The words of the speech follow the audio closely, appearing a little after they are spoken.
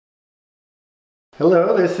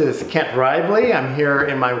Hello, this is Kent Raible. I'm here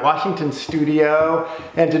in my Washington studio,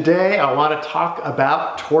 and today I want to talk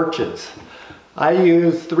about torches. I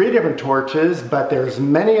use 3 different torches, but there's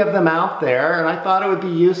many of them out there, and I thought it would be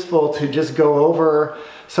useful to just go over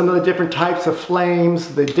some of the different types of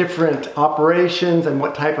flames, the different operations, and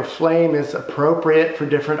what type of flame is appropriate for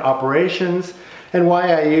different operations, and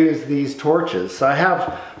why I use these torches. So I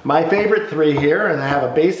have my favorite 3 here, and I have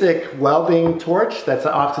a basic welding torch that's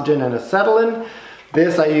oxygen and acetylene.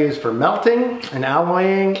 This I use for melting and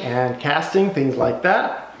alloying and casting, things like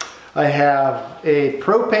that. I have a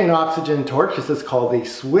propane oxygen torch. This is called the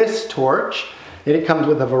Swiss torch, and it comes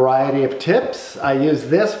with a variety of tips. I use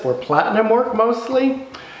this for platinum work mostly,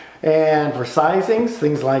 and for sizings,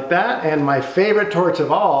 things like that. And my favorite torch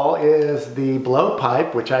of all is the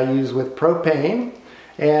Blowpipe, which I use with propane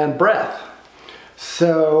and breath.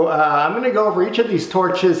 So I'm going to go over each of these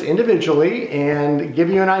torches individually and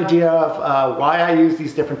give you an idea of why I use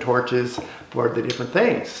these different torches for the different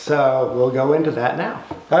things. So we'll go into that now.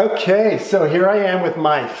 Okay, so here I am with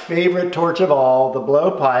my favorite torch of all, the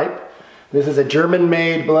Blowpipe. This is a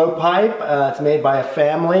German-made blowpipe. It's made by a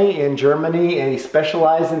family in Germany, and they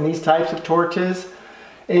specialize in these types of torches.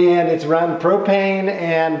 And it's run propane,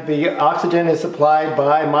 and the oxygen is supplied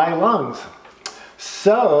by my lungs.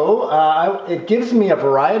 So it gives me a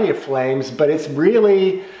variety of flames, but it's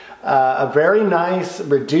really a very nice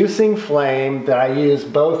reducing flame that I use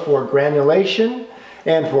both for granulation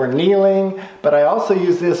and for annealing, but I also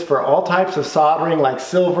use this for all types of soldering like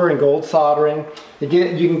silver and gold soldering. You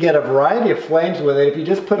can get a variety of flames with it. If you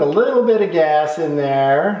just put a little bit of gas in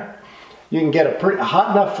there, you can get a pretty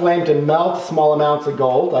hot enough flame to melt small amounts of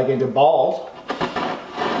gold, like into balls.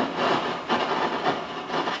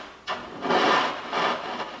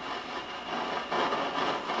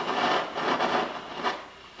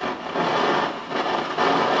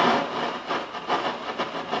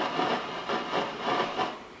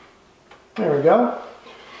 There we go.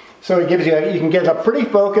 So it gives you, you can get a pretty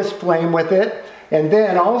focused flame with it. And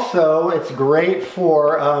then also it's great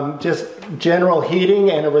for just general heating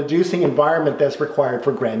and a reducing environment that's required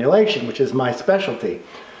for granulation, which is my specialty.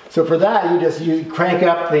 So for that, you crank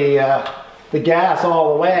up the gas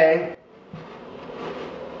all the way.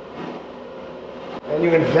 And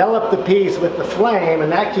you envelop the piece with the flame,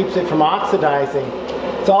 and that keeps it from oxidizing.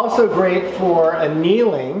 It's also great for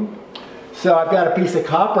annealing. So I've got a piece of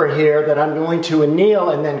copper here that I'm going to anneal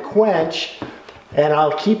and then quench, and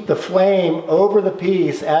I'll keep the flame over the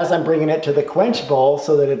piece as I'm bringing it to the quench bowl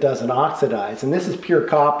so that it doesn't oxidize. And this is pure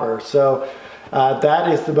copper, so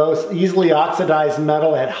that is the most easily oxidized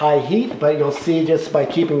metal at high heat, but you'll see just by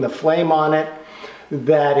keeping the flame on it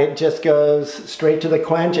that it just goes straight to the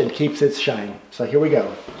quench and keeps its shine. So here we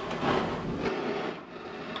go.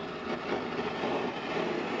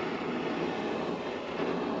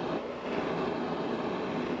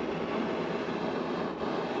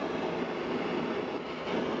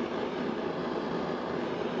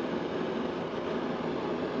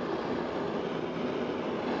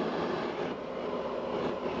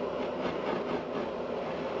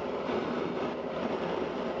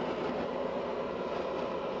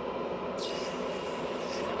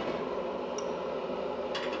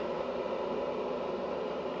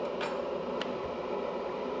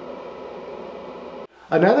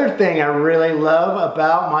 Another thing I really love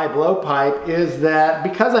about my blowpipe is that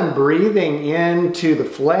because I'm breathing into the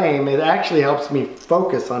flame, it actually helps me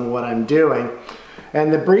focus on what I'm doing.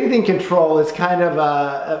 And the breathing control is kind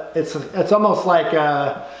of it's almost like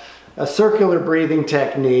a circular breathing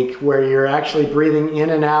technique where you're actually breathing in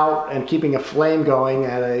and out and keeping a flame going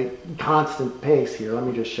at a constant pace here. Let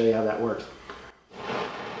me just show you how that works.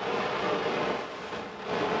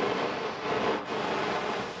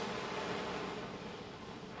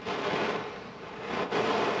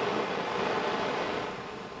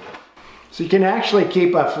 So you can actually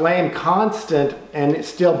keep a flame constant and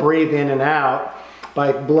still breathe in and out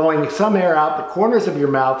by blowing some air out the corners of your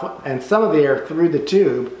mouth and some of the air through the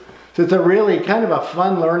tube. So it's a really kind of a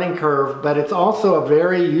fun learning curve, but it's also a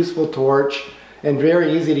very useful torch and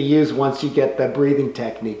very easy to use once you get the breathing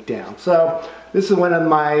technique down. So this is one of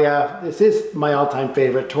my, this is my all-time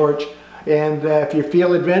favorite torch. And if you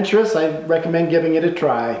feel adventurous, I recommend giving it a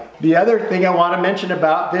try. The other thing I want to mention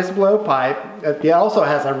about this blowpipe, it also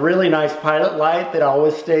has a really nice pilot light that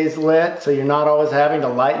always stays lit, so you're not always having to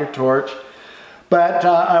light your torch. But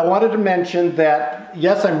I wanted to mention that,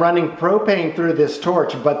 yes, I'm running propane through this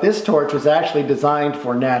torch, but this torch was actually designed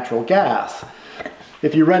for natural gas.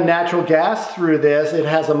 If you run natural gas through this, it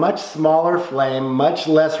has a much smaller flame, much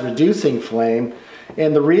less reducing flame.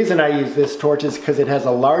 And the reason I use this torch is because it has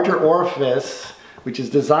a larger orifice which is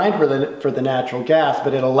designed for the natural gas,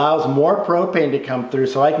 but it allows more propane to come through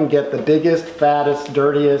so I can get the biggest, fattest,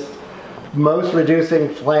 dirtiest, most reducing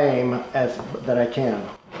flame that I can.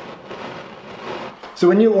 So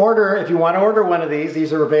when you order, if you want to order one of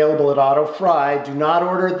these are available at Auto Fry. Do not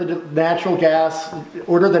order the natural gas,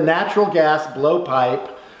 order the natural gas blowpipe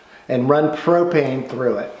and run propane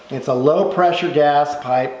through it. It's a low pressure gas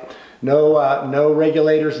pipe, no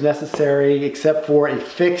regulators necessary except for a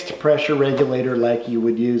fixed pressure regulator like you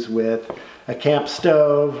would use with a camp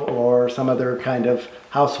stove or some other kind of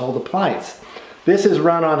household appliance. This is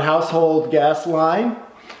run on household gas line.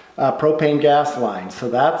 Propane gas line, so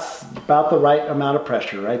that's about the right amount of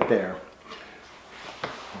pressure right there.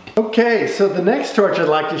 Okay, so the next torch I'd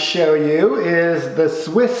like to show you is the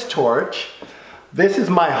Swiss torch. This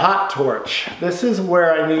is my hot torch. This is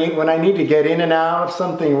where when I need to get in and out of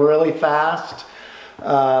something really fast,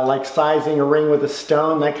 like sizing a ring with a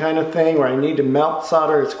stone, that kind of thing, where I need to melt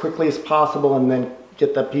solder as quickly as possible and then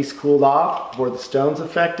get that piece cooled off before the stone's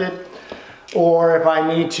affected. Or if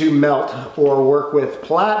I need to melt or work with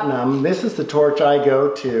platinum, this is the torch I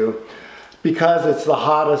go to because it's the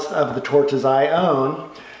hottest of the torches I own.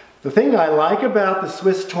 The thing I like about the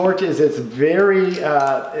Swiss torch is it's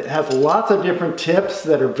it has lots of different tips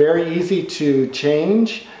that are very easy to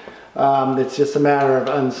change. It's just a matter of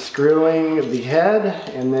unscrewing the head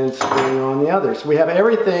and then screwing on the other. So we have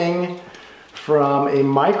everything from a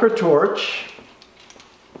micro torch,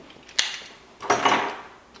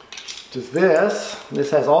 which is this.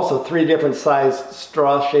 This has also 3 different sized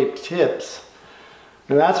straw-shaped tips.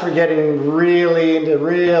 And that's for getting really into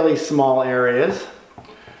really small areas.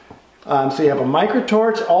 So you have a micro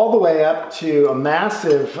torch all the way up to a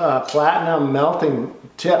massive platinum melting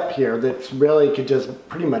tip here that really could just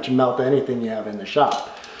pretty much melt anything you have in the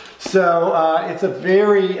shop. So it's a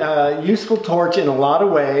very useful torch in a lot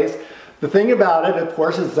of ways. The thing about it, of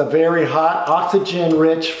course, is it's a very hot,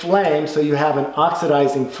 oxygen-rich flame, so you have an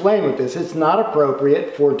oxidizing flame with this. It's not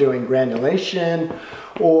appropriate for doing granulation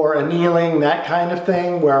or annealing, that kind of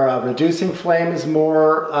thing, where a reducing flame is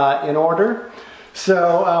more in order.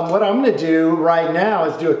 So what I'm going to do right now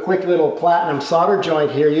is do a quick little platinum solder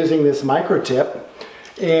joint here using this micro tip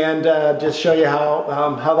and just show you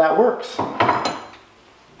how that works.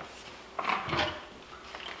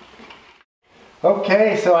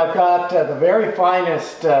 Okay, so I've got the very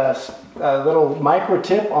finest little micro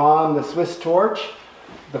tip on the Swiss torch.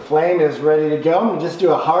 The flame is ready to go. I'm going to just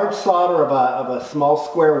do a hard solder of a small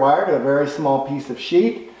square wire to a very small piece of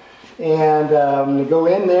sheet. And I'm going to go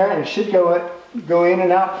in there and it should go in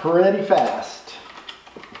and out pretty fast.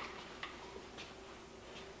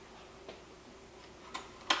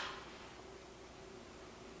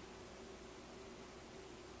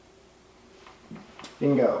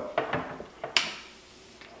 Bingo.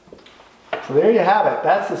 So there you have it.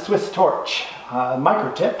 That's the Swiss torch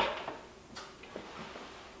micro tip.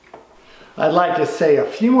 I'd like to say a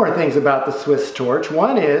few more things about the Swiss torch.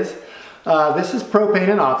 One is this is propane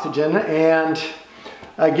and oxygen, and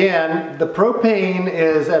again, the propane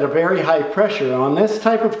is at a very high pressure. On this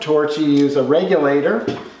type of torch you use a regulator,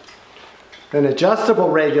 an adjustable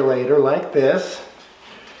regulator like this,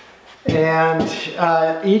 and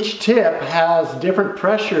each tip has different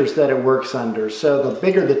pressures that it works under. So the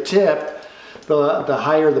bigger the tip, the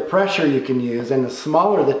higher the pressure you can use, and the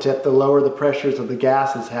smaller the tip, the lower the pressures of the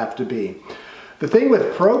gases have to be. The thing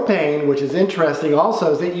with propane, which is interesting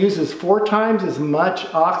also, is it uses 4 times as much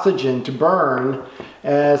oxygen to burn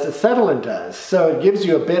as acetylene does. So it gives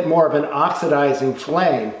you a bit more of an oxidizing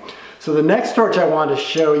flame. So the next torch I want to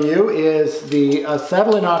show you is the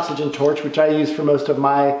acetylene oxygen torch, which I use for most of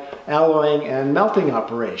my alloying and melting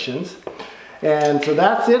operations. And so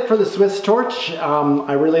that's it for the Swiss torch.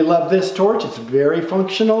 I really love this torch. It's very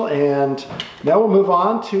functional, and now we'll move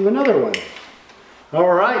on to another one.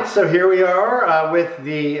 All right, so here we are with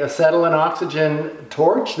the acetylene oxygen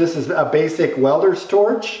torch. This is a basic welder's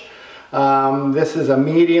torch. This is a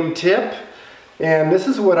medium tip, and this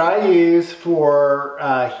is what I use for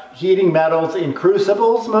heating metals in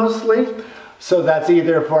crucibles mostly. So that's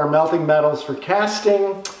either for melting metals for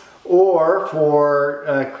casting or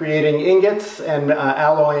for creating ingots and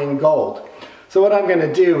alloying gold. So what I'm going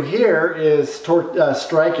to do here is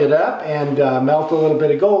strike it up and melt a little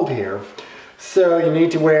bit of gold here. So you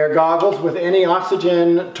need to wear goggles with any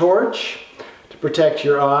oxygen torch to protect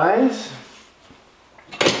your eyes.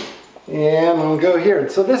 And we'll go here.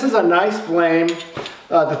 So this is a nice flame.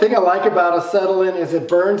 The thing I like about acetylene is it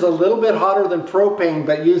burns a little bit hotter than propane,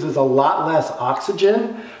 but uses a lot less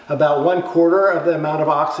oxygen, about 1/4 of the amount of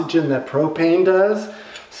oxygen that propane does.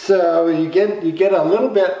 So you get a little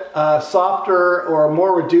bit softer or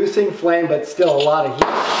more reducing flame, but still a lot of heat.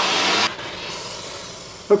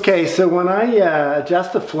 Okay, so when I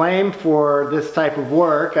adjust the flame for this type of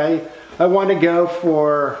work, I want to go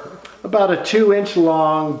for about a 2-inch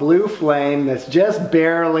long blue flame that's just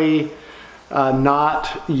barely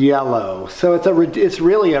not yellow. So it's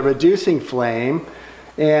really a reducing flame,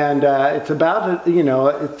 and it's about,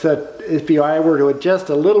 if I were to adjust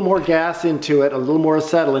a little more gas into it, a little more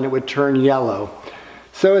acetylene, it would turn yellow.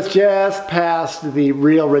 So it's just past the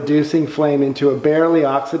real reducing flame into a barely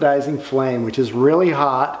oxidizing flame, which is really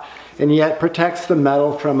hot and yet protects the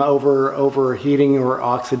metal from overheating or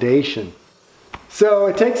oxidation. So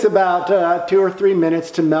it takes about 2 or 3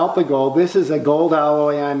 minutes to melt the gold. This is a gold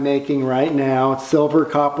alloy I'm making right now. It's silver,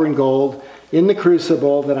 copper, and gold in the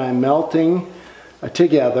crucible that I'm melting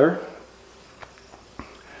together.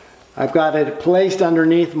 I've got it placed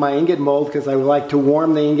underneath my ingot mold because I would like to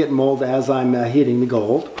warm the ingot mold as I'm heating the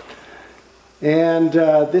gold. And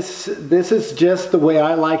this is just the way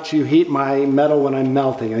I like to heat my metal when I'm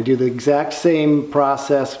melting. I do the exact same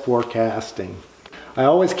process for casting. I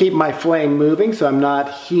always keep my flame moving, so I'm not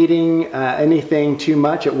heating anything too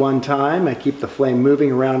much at one time. I keep the flame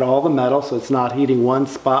moving around all the metal so it's not heating one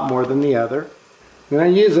spot more than the other. And I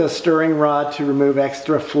use a stirring rod to remove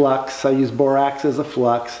extra flux. I use borax as a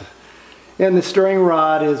flux. And the stirring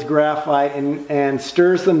rod is graphite and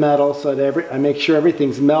stirs the metal so that I make sure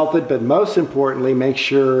everything's melted, but most importantly, make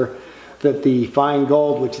sure that the fine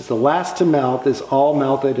gold, which is the last to melt, is all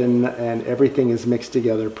melted and everything is mixed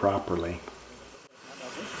together properly.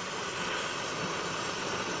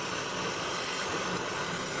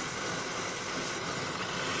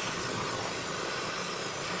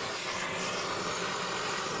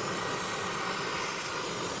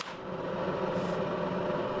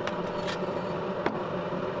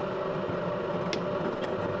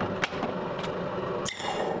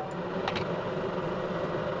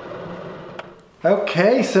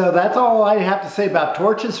 Okay, so that's all I have to say about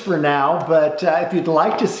torches for now, but if you'd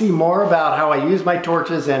like to see more about how I use my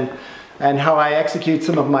torches and how I execute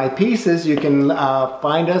some of my pieces, you can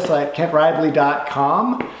find us at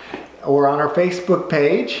kentraible.com or on our Facebook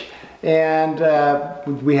page. And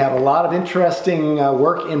we have a lot of interesting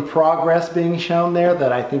work in progress being shown there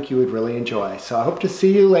that I think you would really enjoy. So I hope to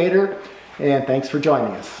see you later, and thanks for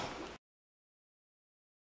joining us.